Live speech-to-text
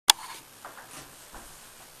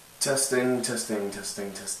Testing, testing,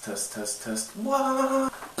 testing, test.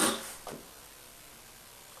 What?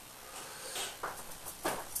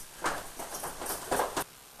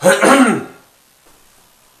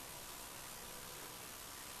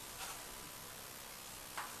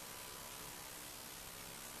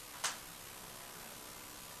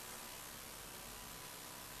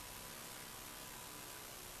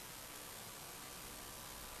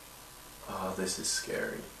 Oh, this is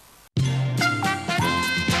scary.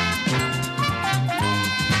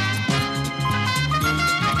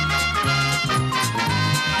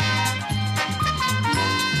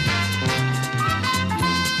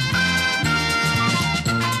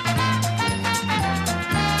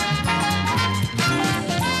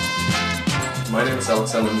 My name is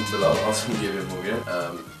Alexander Awesome give you a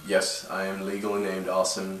movie. Yes, I am legally named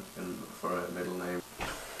Awesome for a middle name.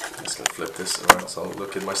 I'm just gonna flip this around so I'll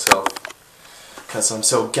look at myself. Because I'm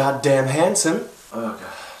so goddamn handsome. Oh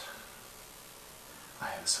god. I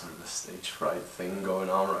have sort of a stage fright thing going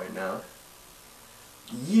on right now.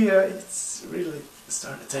 Yeah, it's really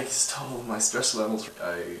starting to take its toll on my stress levels.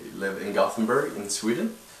 I live in Gothenburg in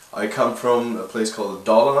Sweden. I come from a place called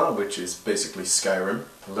Dalarna, which is basically Skyrim.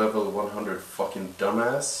 Level 100 fucking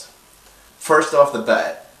dumbass. First off the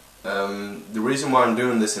bat, the reason why I'm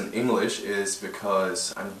doing this in English is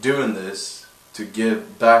because I'm doing this to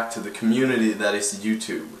give back to the community that is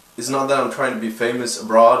YouTube. It's not that I'm trying to be famous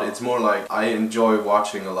abroad, it's more like I enjoy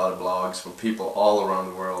watching a lot of vlogs from people all around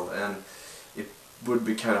the world, and it would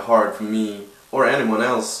be kind of hard for me, or anyone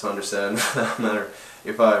else to understand for that matter,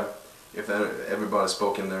 if everybody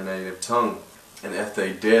spoke in their native tongue. And if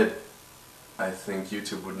they did, I think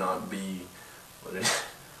YouTube would not be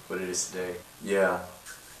what it is today. Yeah.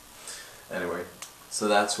 Anyway, so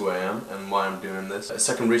that's who I am and why I'm doing this. The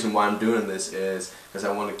second reason why I'm doing this is because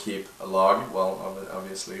I want to keep a log, well,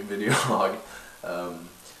 obviously a video log,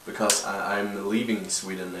 because I'm leaving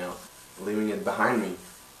Sweden now, leaving it behind me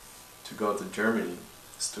to go to Germany,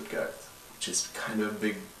 Stuttgart, which is kind of a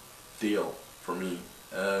big deal for me.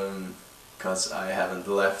 Because I haven't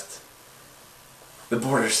left the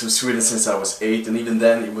borders of Sweden since I was 8, and even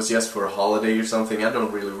then it was just for a holiday or something. I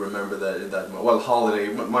don't really remember that much. Well, holiday,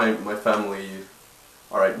 my family.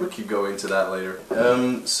 Alright, we could go into that later.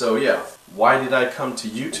 So yeah, why did I come to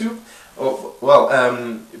YouTube? Oh, well,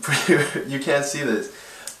 you can't see this,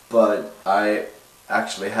 but I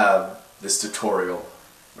actually have this tutorial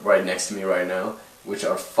right next to me right now, which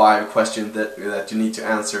are 5 questions that you need to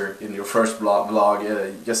answer in your first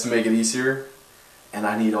vlog, just to make it easier. And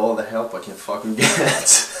I need all the help I can fucking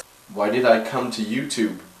get. Why did I come to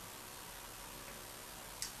YouTube?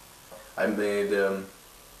 I made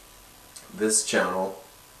this channel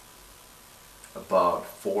about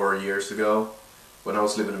 4 years ago when I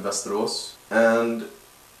was living in Västerås, and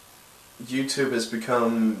YouTube has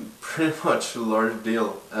become pretty much a large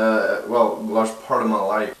deal, well, a large part of my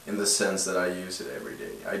life, in the sense that I use it every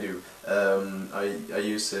day. I do. I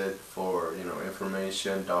use it for, you know,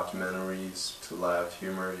 information, documentaries, to laugh,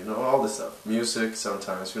 humor, you know, all this stuff. Music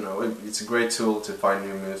sometimes, you know, it's a great tool to find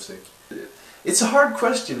new music. It's a hard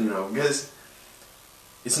question, you know, because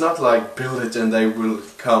it's not like build it and they will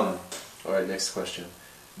come. Alright, next question.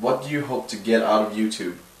 What do you hope to get out of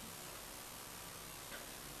YouTube?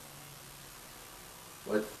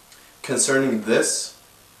 What? Concerning this,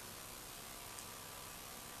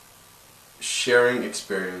 sharing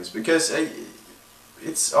experience, because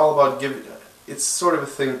it's all about giving. It's sort of a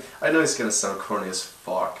thing. I know it's gonna sound corny as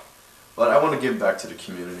fuck, but I want to give back to the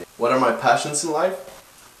community. What are my passions in life?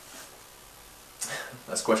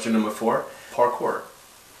 That's question number 4. Parkour.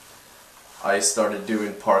 I started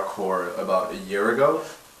doing parkour about a year ago,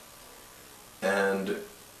 and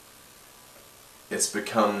it's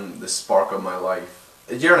become the spark of my life.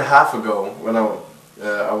 A year and a half ago, when I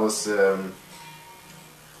was,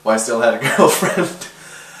 well, I still had a girlfriend,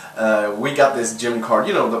 we got this gym card,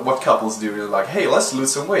 you know, what couples do, you're like, hey, let's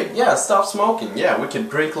lose some weight, yeah, stop smoking, yeah, we can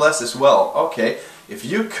drink less as well, okay, if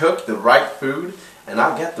you cook the right food, and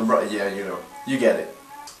I get the right, yeah, you know, you get it.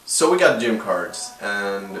 So we got gym cards,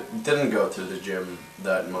 and didn't go to the gym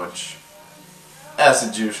that much, as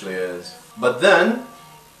it usually is. But then,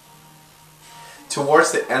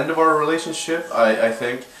 towards the end of our relationship, I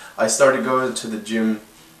think, I started going to the gym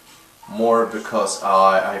more because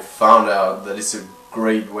I found out that it's a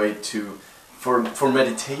great way for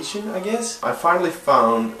meditation, I guess. I finally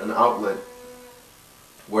found an outlet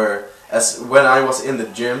where, when I was in the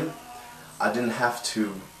gym, I didn't have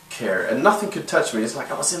to care, and nothing could touch me. It's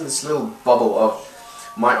like I was in this little bubble of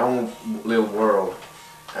my own little world,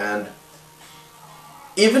 and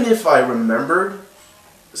even if I remembered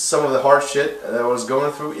some of the hard shit that I was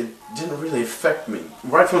going through, it didn't really affect me.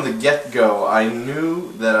 Right from the get-go, I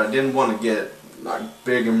knew that I didn't want to get like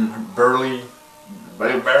big and burly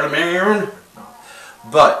man,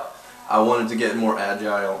 but I wanted to get more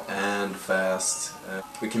agile and fast.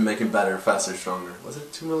 We can make him better, faster, stronger. Was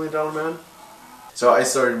it $2 Million Man? So I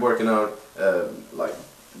started working out, like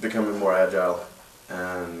becoming more agile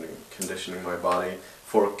and conditioning my body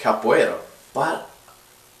for capoeira. But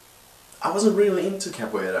I wasn't really into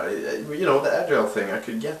capoeira. You know, the agile thing, I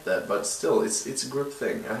could get that, but still, it's a group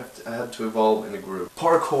thing. I had to evolve in a group.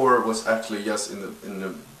 Parkour was actually just in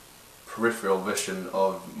the peripheral vision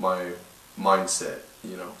of my mindset.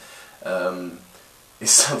 You know,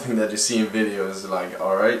 it's something that you see in videos. Like,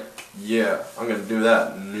 all right, yeah, I'm gonna do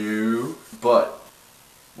that. No, but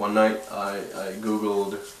one night I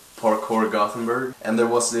googled parkour Gothenburg, and there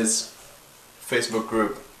was this Facebook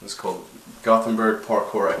group. It's called Gothenburg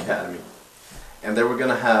Parkour Academy, and they were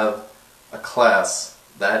gonna have a class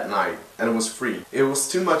that night, and it was free. It was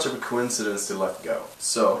too much of a coincidence to let go,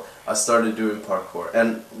 so I started doing parkour.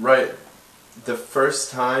 And right the first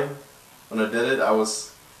time when I did it, I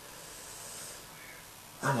must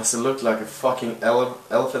have looked like a fucking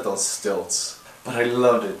elephant on stilts, but I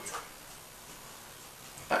loved it.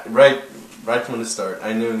 Right from the start,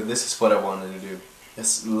 I knew this is what I wanted to do.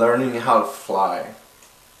 It's learning how to fly.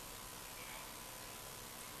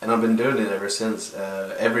 And I've been doing it ever since,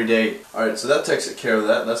 every day. Alright, so that takes care of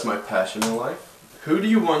that. That's my passion in life. Who do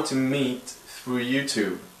you want to meet through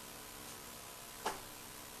YouTube?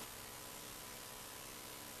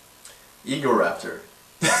 Egoraptor.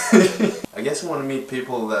 I guess I want to meet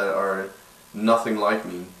people that are nothing like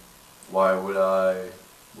me. Why would I?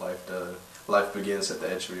 Life begins at the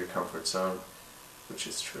edge of your comfort zone, which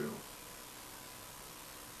is true.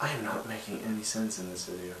 I am not making any sense in this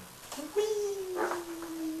video.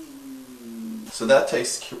 So that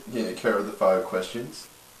takes care of the 5 questions.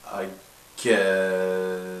 I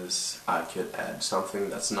guess I could add something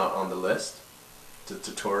that's not on the list to the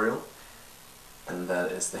tutorial, and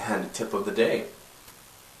that is the handy tip of the day,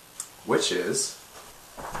 which is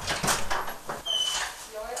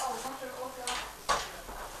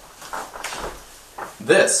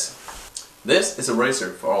this. This is a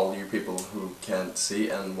razor for all you people who can't see,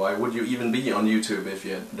 and why would you even be on YouTube if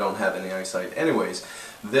you don't have any eyesight? Anyways,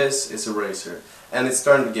 this is a razor, and it's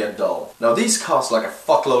starting to get dull. Now these cost like a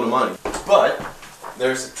fuckload of money, but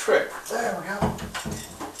there's a trick. There we go.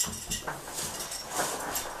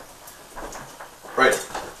 Right.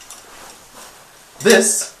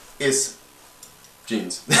 This is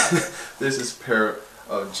jeans. This is a pair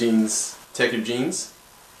of jeans. Take your jeans,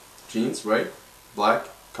 right? Black.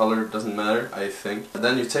 Color doesn't matter, I think. And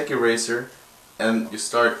then you take your razor and you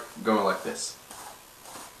start going like this.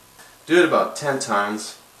 Do it about 10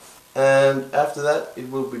 times, and after that it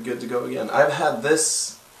will be good to go again. I've had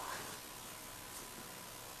this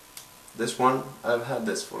one, I've had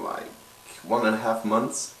this for like 1.5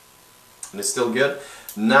 months, and it's still good.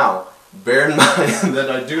 Now, bear in mind that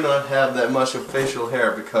I do not have that much of facial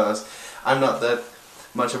hair because I'm not that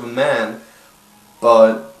much of a man,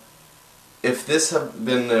 but if this had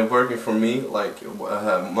been working for me like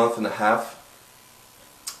a month and a half,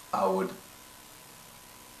 I would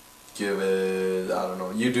give it, I don't know,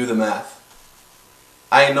 you do the math.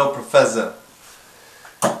 I ain't no professor.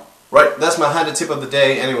 Right, that's my handy tip of the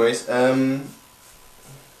day anyways. And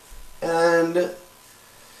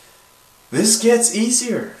this gets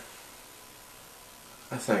easier,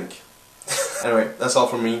 I think. Anyway, that's all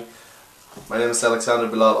from me. My name is Alexander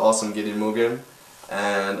Bilal, awesome Gideon Mugen,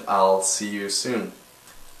 and I'll see you soon.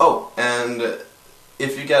 Oh, and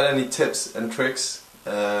if you got any tips and tricks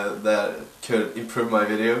that could improve my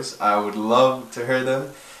videos, I would love to hear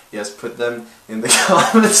them. Yes, put them in the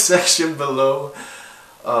comment section below.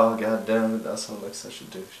 Oh god damn it, that sounds like such a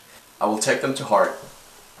douche. I will take them to heart.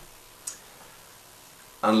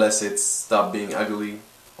 Unless it's stop being ugly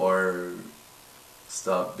or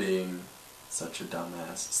stop being such a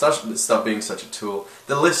dumbass. Stop being such a tool.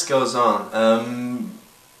 The list goes on.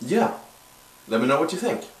 Yeah. Let me know what you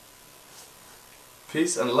think.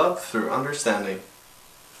 Peace and love through understanding.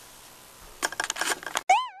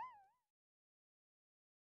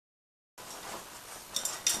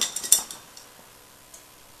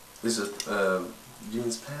 This is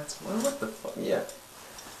jeans pants? What the fuck? Yeah.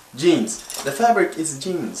 Jeans. The fabric is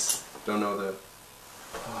jeans. Don't know the...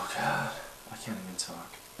 Oh god. I can't even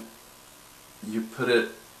talk. You put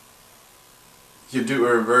it... You do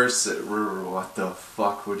a reverse... What the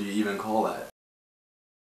fuck would you even call that?